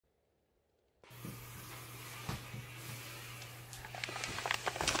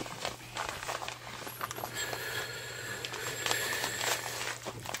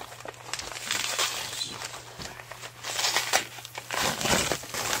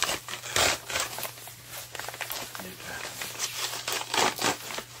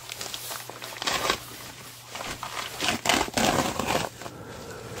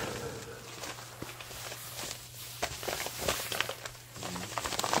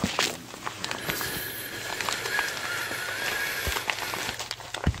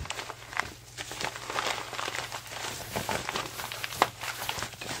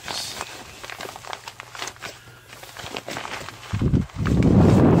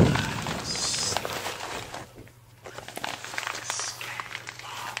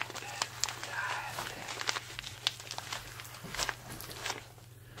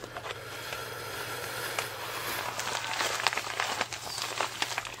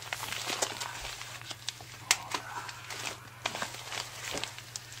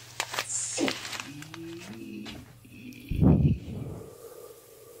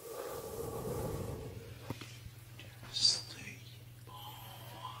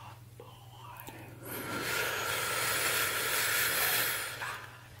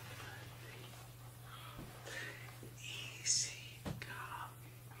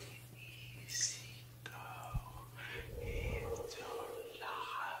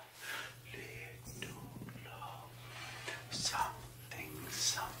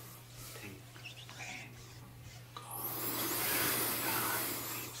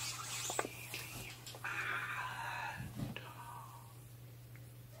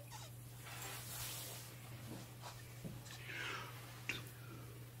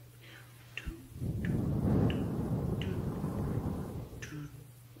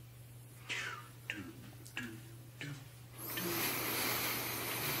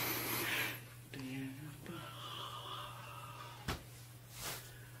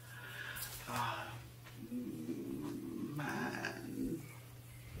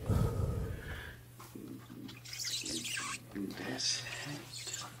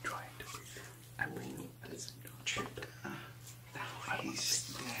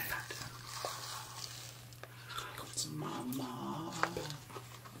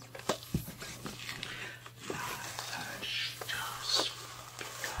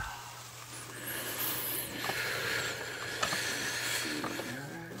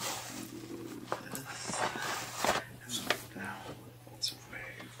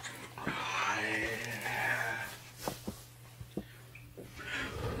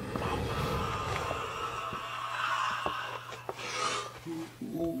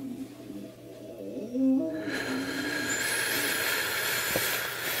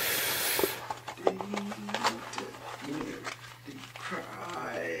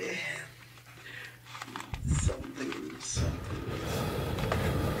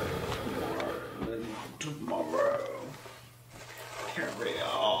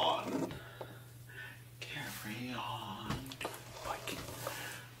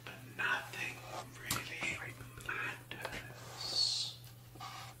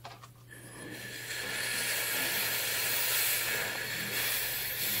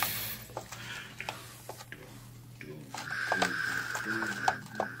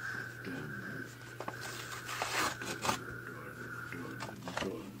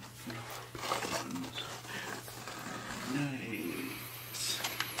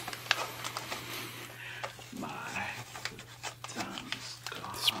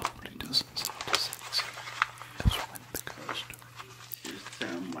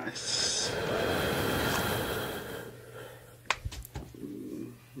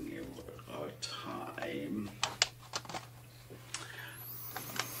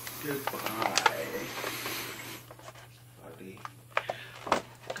Goodbye, buddy.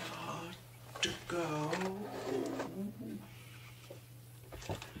 Got to go.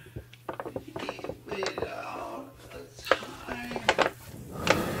 Give it all the time.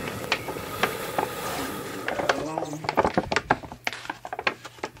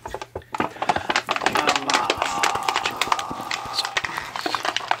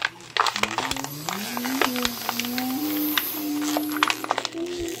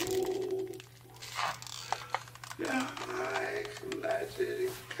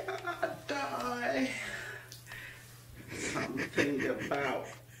 Die. Something about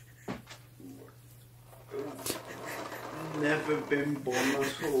never been born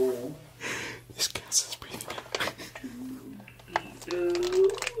at all. This gas is breathing.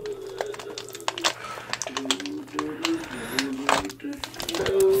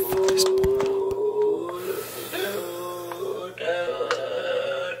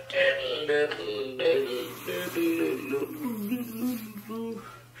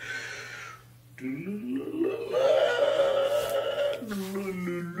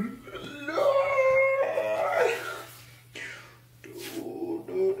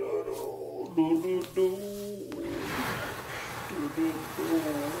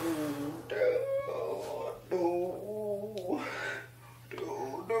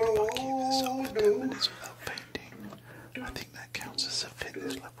 Without fainting. I think that counts as a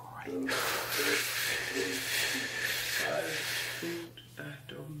fitness level, right?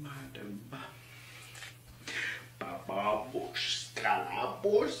 Babushka,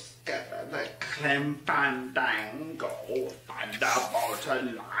 the clem fandango, thunderbolt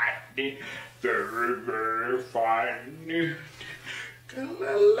and lightning, very, very fine.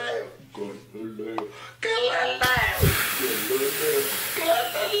 Galileo, Galileo, Galileo,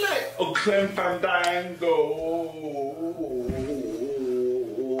 Galileo, oh, clem fandango.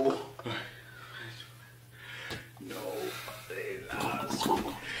 Nobody loves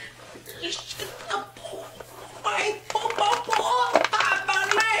me.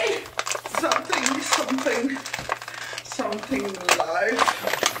 Something life.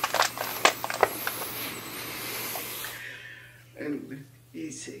 And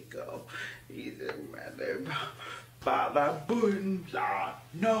easy go, easy matter. Bada boom la,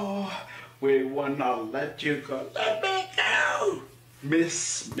 no, we will not let you go. Let me go.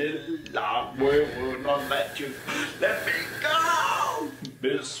 Bismillah, we will not let you. Let me go.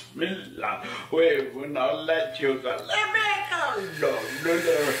 Bismillah, we will not let you go. Let me go. No, no,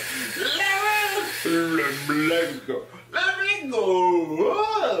 no. Let me go. Let me go.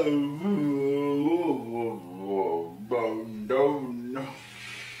 No, no.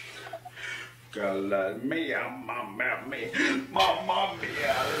 God, let me, mamma mia,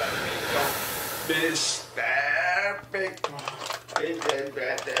 let me go. Mr. Big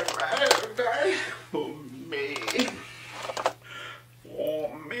for me. For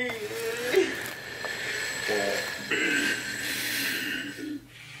me. For me.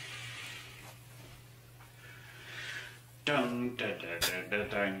 Dun dun dun dun dun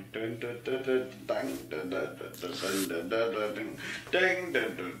dun dun dun dun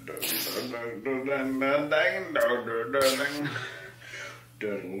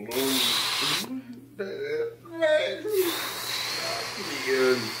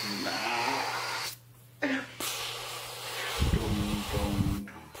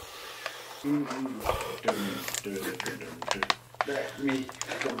let me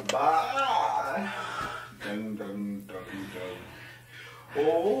goodbye. Dun, dun, dun, dun.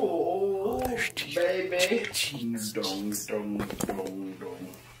 Oh, baby. Dun, dun, dun, dun.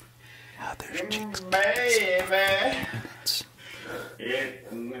 Baby.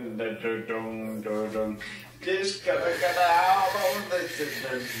 Just gotta get out of this.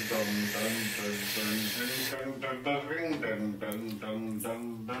 Dun, dun, dun, dun, dun, dun, dun, dun, dun, dun, dun, dun,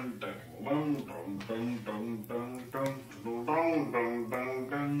 dun, dun, dun, dun, dun,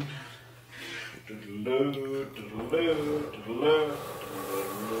 dun. I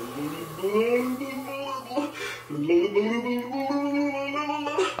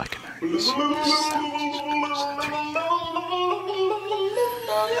can only assume this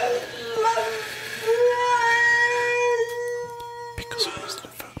because I was the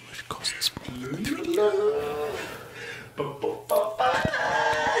phone which costs me.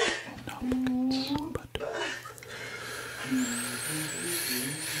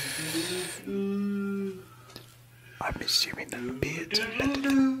 I'm assuming that beards are better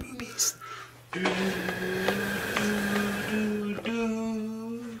than boobies. And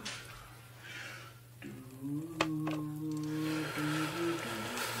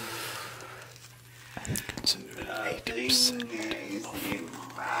consider 80% of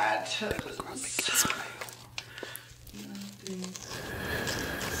matters.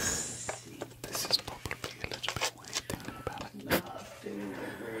 This is probably a little bit weird thinking about it. Nothing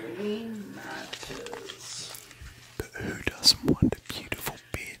really matters. But who doesn't want a beautiful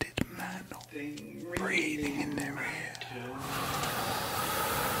bearded man breathing in their ear?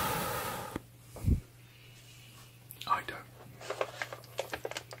 I don't.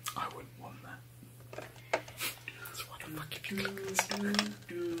 I wouldn't want that. So what the fuck have you got this?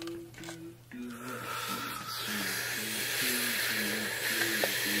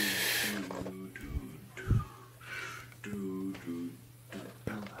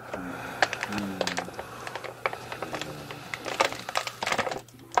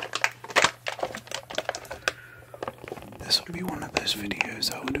 This will be one of those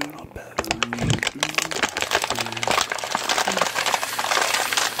videos I will do a lot better than